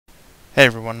Hey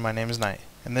everyone, my name is Knight,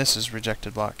 and this is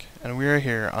Rejected Block, and we are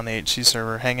here on the HC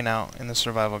server hanging out in the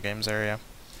survival games area.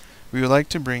 We would like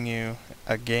to bring you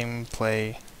a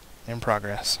gameplay in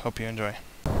progress. Hope you enjoy.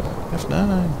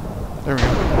 F9. There we go.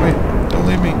 Wait, don't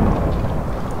leave me.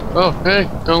 Oh, hey,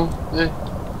 don't. Hey.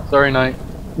 Sorry, Knight.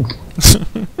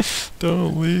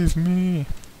 Don't leave me.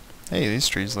 Hey, these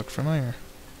trees look familiar.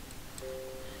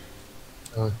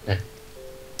 Okay.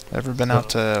 Ever been out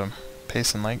to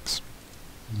Payson Lakes?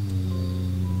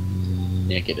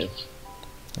 Negative.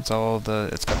 It's got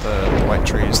the white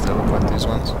trees that look like these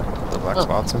ones. The black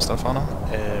spots and stuff on them.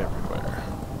 Everywhere.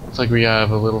 Looks like we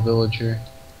have a little village here.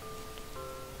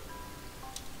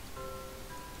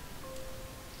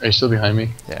 Are you still behind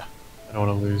me? Yeah. I don't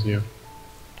want to lose you.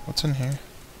 What's in here?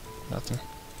 Nothing.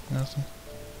 Nothing.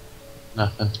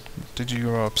 Nothing. Did you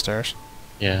go upstairs?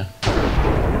 Yeah.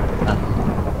 Nothing.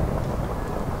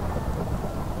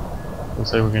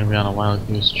 Looks like we're gonna be on a wild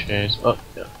goose chase. Oh,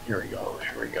 yeah. Here we go.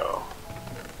 Here we go.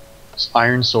 It's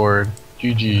iron sword.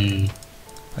 GG.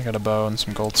 I got a bow and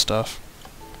some gold stuff.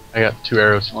 I got 2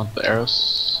 arrows. You want the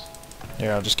arrows?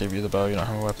 Yeah, I'll just give you the bow. You don't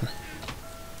have a weapon.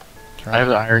 I have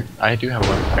the iron. I do have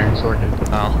an iron sword, dude.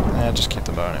 Oh, yeah, just keep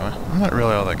the bow anyway. I'm not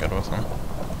really all that good with them.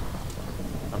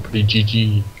 I'm pretty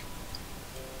GG.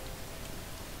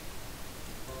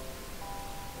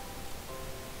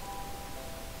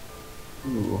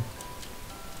 Ooh.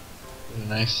 A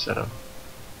nice setup.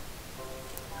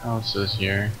 Houses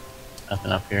here.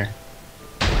 Nothing up here.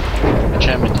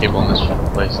 Enchantment table in this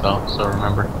place though, so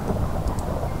remember.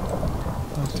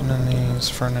 Nothing in these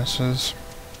furnaces.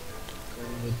 Go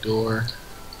to the door.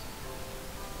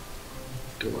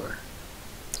 Door.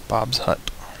 Bob's hut.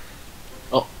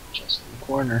 Oh, chest in the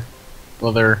corner.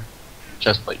 Well, they're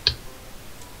chest plate.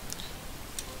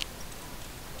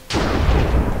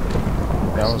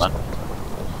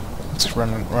 Let's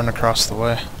run across the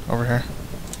way over here.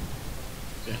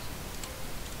 Okay.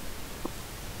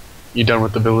 You done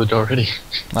with the village already?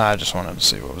 Nah, I just wanted to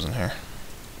see what was in here.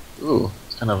 Ooh,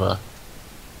 it's kind of a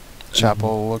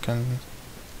Chapel looking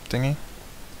thingy?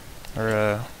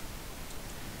 Or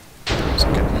it's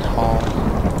like a hall.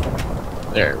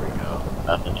 There we go.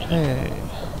 Nothing in it.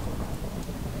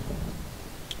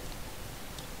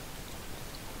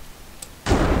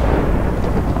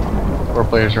 Hey. 4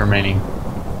 players remaining.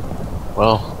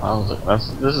 Well, I was like,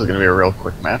 this is gonna be a real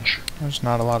quick match. There's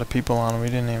not a lot of people on. We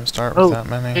didn't even start with that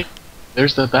many. Hey,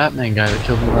 there's the Batman guy that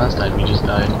killed me last time. He just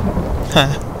died.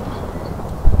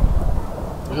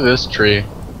 Look at this tree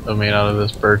that made out of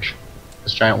this birch.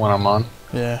 This giant one I'm on.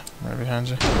 Yeah, right behind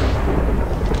you.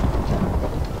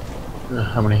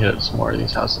 I'm gonna hit some more of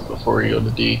these houses before we go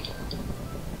to D.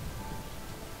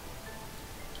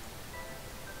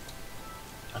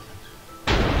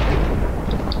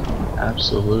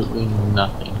 Absolutely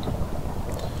nothing.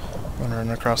 Wanna run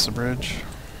across the bridge?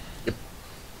 Yep.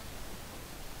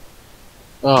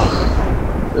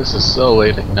 Oh, this is so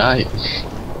late at night.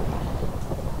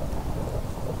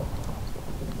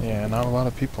 Yeah, not a lot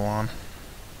of people on.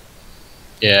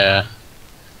 Yeah.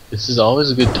 This is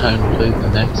always a good time to play the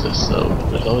Nexus, so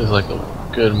there's always like a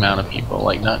good amount of people.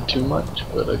 Like, not too much,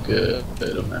 but a good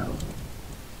amount.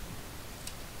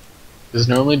 Because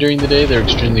normally during the day they're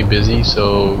extremely busy,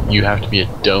 so you have to be a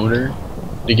donor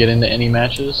to get into any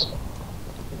matches.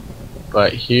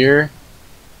 But here,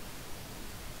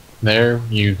 there,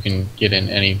 you can get in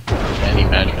any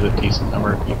match with a decent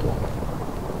number of people.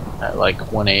 At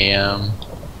like 1 AM,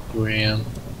 2 AM.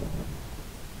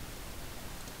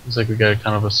 Looks like we got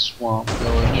kind of a swamp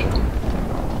village.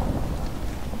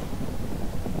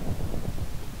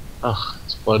 Ugh,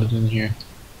 it's flooded in here.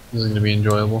 This is gonna be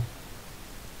enjoyable.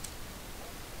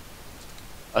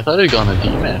 I thought it had gone a D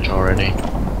match already.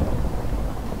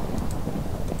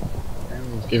 I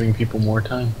was giving people more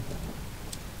time.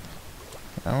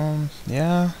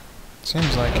 Yeah,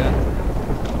 seems like it.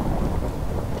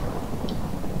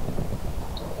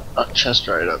 Chest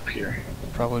right up here.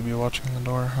 Probably be watching the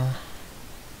door, huh?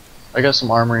 I got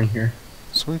some armor in here.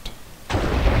 Sweet.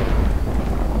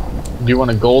 Do you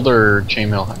want a gold or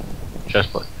chainmail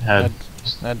chestplate?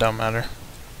 That don't matter.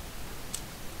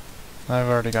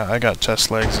 I got chest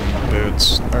legs and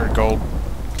boots, or gold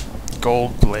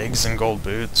legs and gold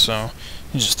boots, so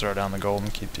you just throw down the gold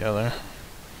and keep the other.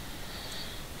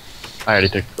 I already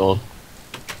took the gold.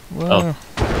 Whoa. Oh.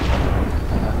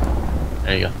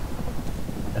 There you go.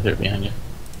 I threw it behind you.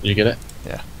 Did you get it?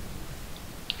 Yeah.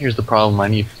 Here's the problem, I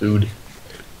need food.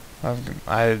 I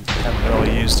haven't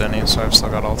really used any, so I've still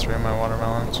got all 3 of my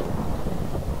watermelons.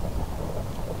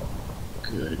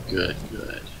 Good, good,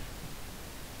 good.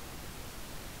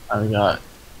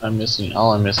 I'm missing,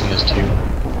 all I'm missing is 2.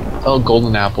 Oh,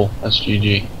 golden apple, that's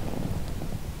GG.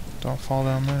 Don't fall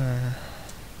down there.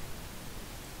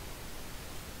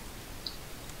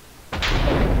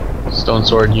 Stone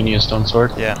sword, you need a stone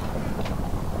sword? Yeah.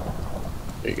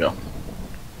 There you go.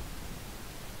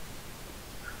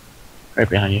 Right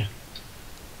behind you.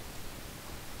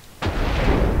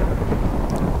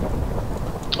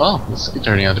 Oh, this is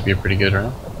turning out to be a pretty good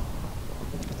round.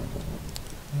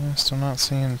 Yeah, still not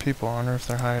seeing people. I wonder if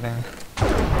they're hiding.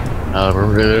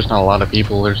 There's not a lot of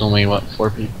people. There's only, what, 4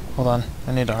 people? Hold on.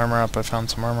 I need to armor up. I found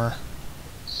some armor.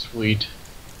 Sweet.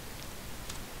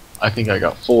 I think I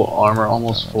got full armor,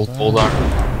 almost full gold armor.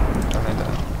 Don't need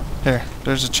that. Here,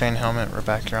 there's a chain helmet right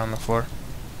back here on the floor.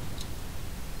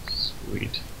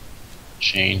 Sweet.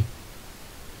 Chain.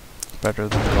 Better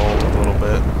than gold a little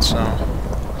bit, so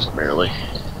Just barely.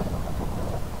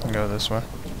 I'll go this way.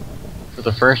 For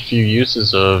the first few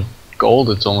uses of gold,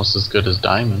 it's almost as good as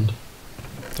diamond.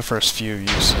 The first few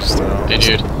uses, though. Hey,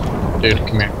 dude. Dude,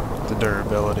 come here. The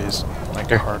durability's like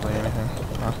Here. hardly anything.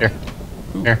 Huh? Here.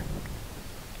 Here.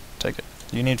 Take it.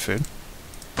 You need food?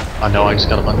 Oh no, I just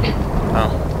got a bunch.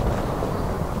 Oh.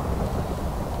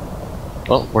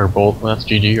 Well, we're both. That's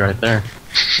GG right there.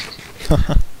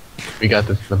 We got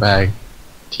this in the bag.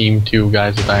 Team 2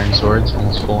 guys with iron swords,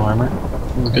 almost full armor.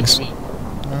 It was good to see.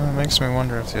 It makes me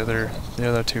wonder if the other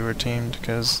two were teamed,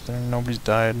 because nobody's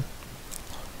died.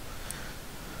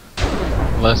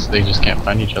 Unless they just can't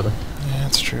find each other. Yeah,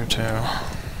 it's true too.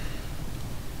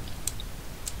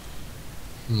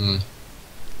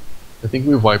 I think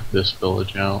we wiped this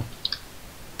village out.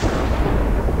 I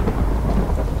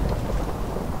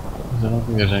don't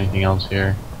think there's anything else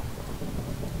here.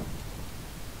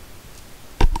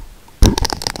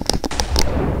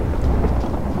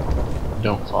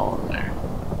 Don't fall in there.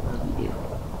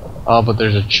 Oh, but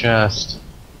there's a chest.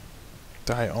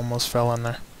 I almost fell in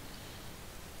there.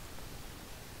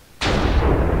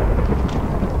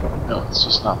 No, it's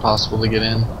just not possible to get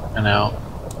in and out.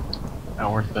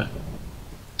 Not worth it.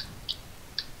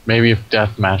 Maybe if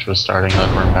deathmatch was starting, I'd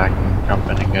run back and jump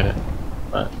in and get it.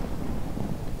 But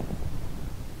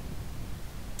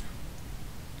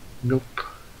nope.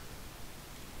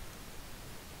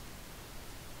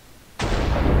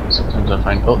 Sometimes I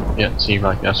find see,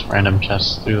 like that's random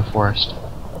chests through the forest.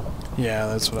 Yeah,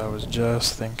 that's what I was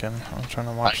just thinking. I'm trying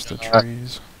to watch the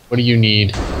trees. What do you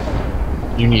need?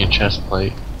 You need a chest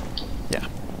plate. Yeah.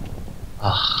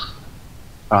 Ugh.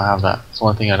 I don't have that. It's the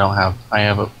one thing I don't have. I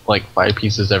have like 5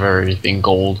 pieces of everything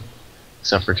gold,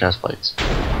 except for chest plates.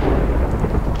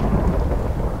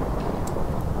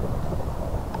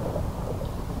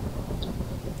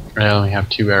 I only have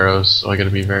 2 arrows, so I gotta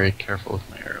be very careful with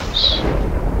my arrows.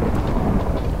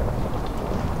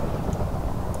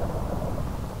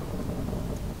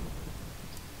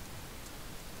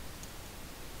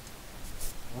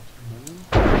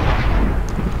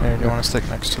 Here, do you want to stick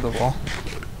next to the wall?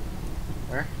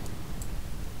 Where?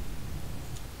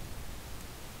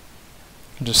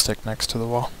 Just stick next to the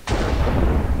wall. I'm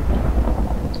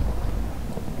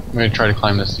gonna try to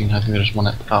climb this thing. I think there's one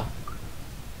at the top.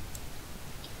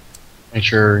 Make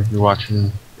sure you're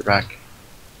watching your back.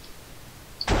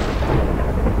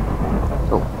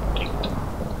 Oh, dang it.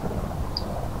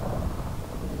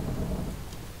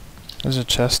 There's a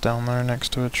chest down there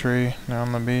next to a tree, now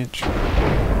on the beach.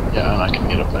 Yeah, and I can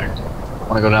get up there.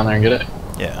 Wanna go down there and get it?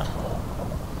 Yeah.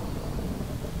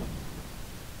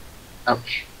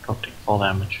 Ouch. Don't take fall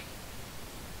damage.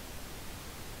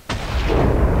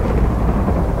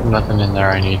 Nothing in there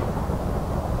I need.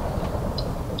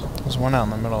 There's one out in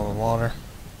the middle of the water.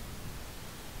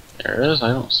 There is?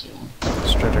 I don't see one.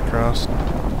 Straight across.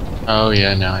 Oh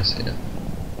yeah, now I see it.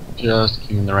 Just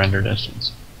keeping the render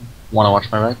distance. Wanna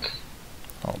watch my back?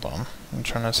 Hold on. I'm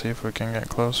trying to see if we can get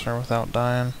closer without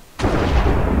dying.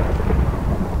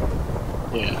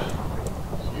 Yeah.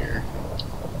 Here.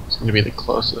 It's gonna be the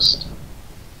closest.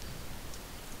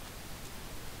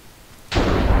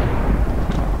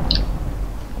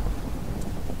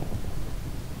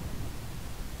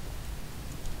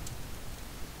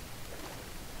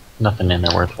 Nothing in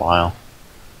there worthwhile.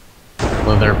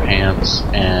 Leather pants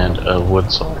and a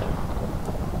wood sword.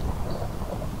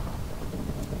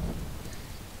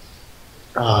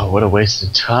 Oh, what a waste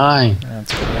of time.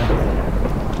 That's good.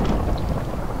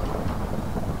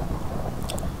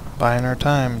 Buying our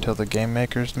time until the game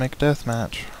makers make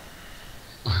deathmatch.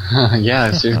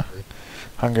 Yeah, seriously.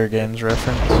 Hunger Games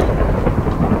reference.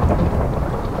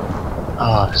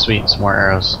 Oh, sweet, some more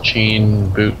arrows.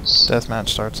 Chain, boots. Deathmatch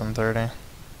starts in 30.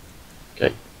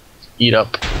 Okay. Eat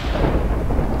up.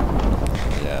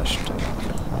 Yeah, I should do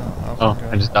that. Oh,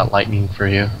 I just got lightning for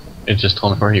you. It just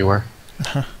told me where you were.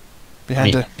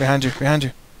 Behind you, behind you, behind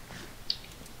you.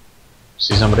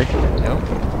 See somebody? Yep.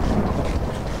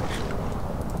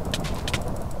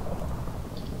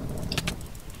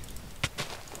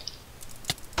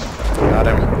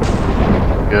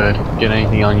 Get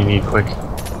anything on you need quick.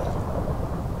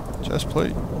 Chest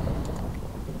plate.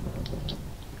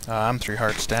 I'm 3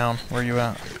 hearts down. Where you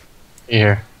at?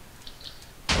 Here.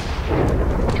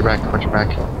 Watch your back, watch your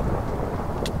back.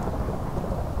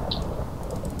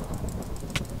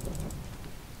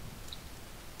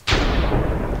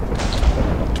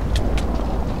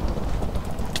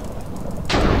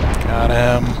 Got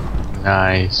him.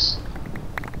 Nice.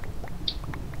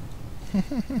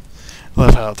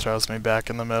 Love how it throws me back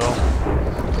in the middle.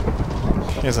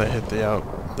 As I hit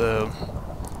the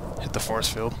force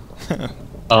field.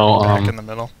 Oh, back in the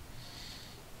middle.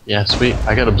 yeah, sweet.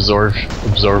 I got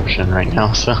absorption right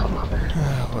now, so.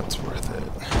 What's worth it?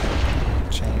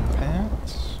 Chain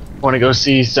pants. Want to go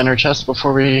see center chest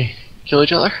before we kill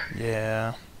each other?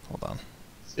 Yeah. Hold on.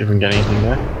 See if we can get anything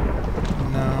there.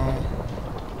 No.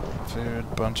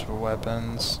 Food, bunch of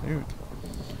weapons. Ooh.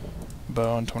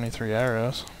 Bow and 23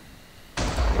 arrows. I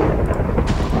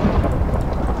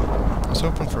was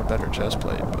hoping for a better chest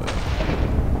plate, but...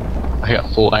 I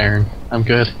got full iron. I'm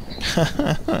good.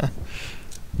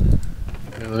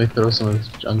 Let me throw some of this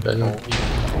junk I don't need.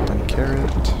 Golden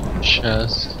carrot.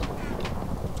 Chest.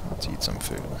 Let's eat some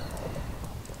food.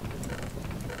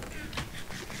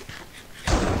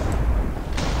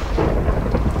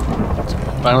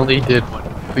 Finally did one.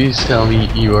 Please tell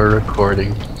me you are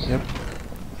recording. Yep.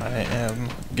 I am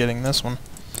getting this one.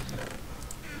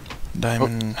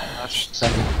 Diamond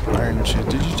Second. iron shoes.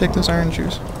 Did you take those iron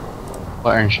shoes?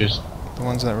 What iron shoes? The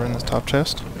ones that were in the top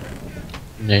chest?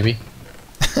 Maybe.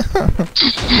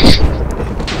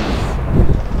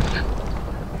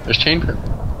 There's chain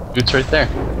boots right there.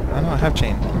 I know, I have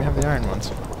chain. Let me have the iron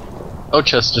ones. Oh,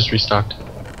 chest just restocked.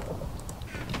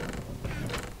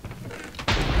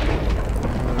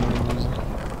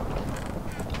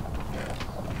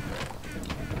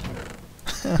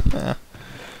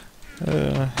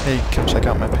 Hey, come check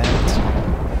out my pants.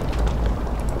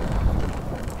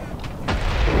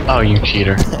 Oh, you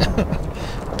cheater.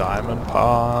 Diamond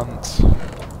pants.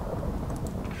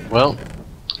 Well,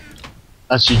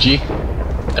 that's GG.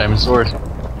 Diamond sword.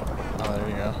 Oh, there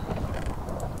you go.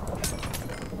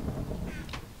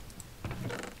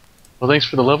 Well, thanks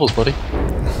for the levels, buddy.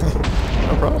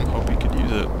 No problem. Hope you could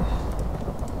use it.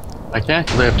 I can,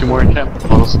 because I have 2 more enchantment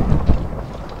levels.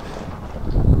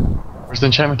 Where's the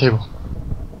enchantment table?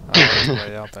 Oh, it's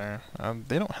way out there.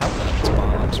 They don't have that in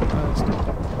spawn. I'm surprised.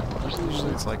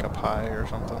 Usually it's like up high or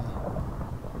something.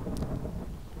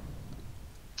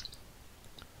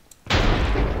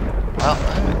 Well,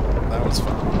 that was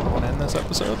fun. Want to end this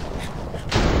episode?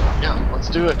 Yeah, let's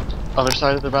do it. Other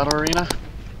side of the battle arena?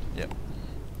 Yep.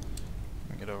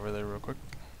 Let me get over there real quick.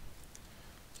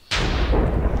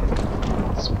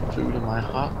 Some food in my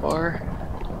hot bar.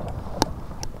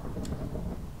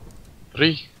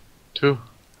 3, 2,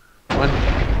 1.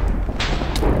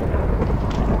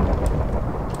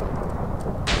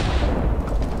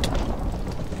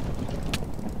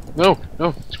 No,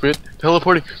 no, quit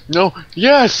teleporting. No,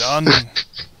 yes! Done!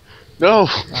 No!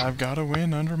 I've got to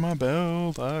win under my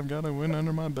belt. I've got to win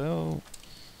under my belt.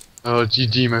 Oh,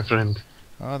 GG, my friend.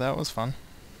 Oh, that was fun.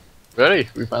 Ready?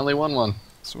 We finally won one.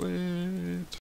 Sweet.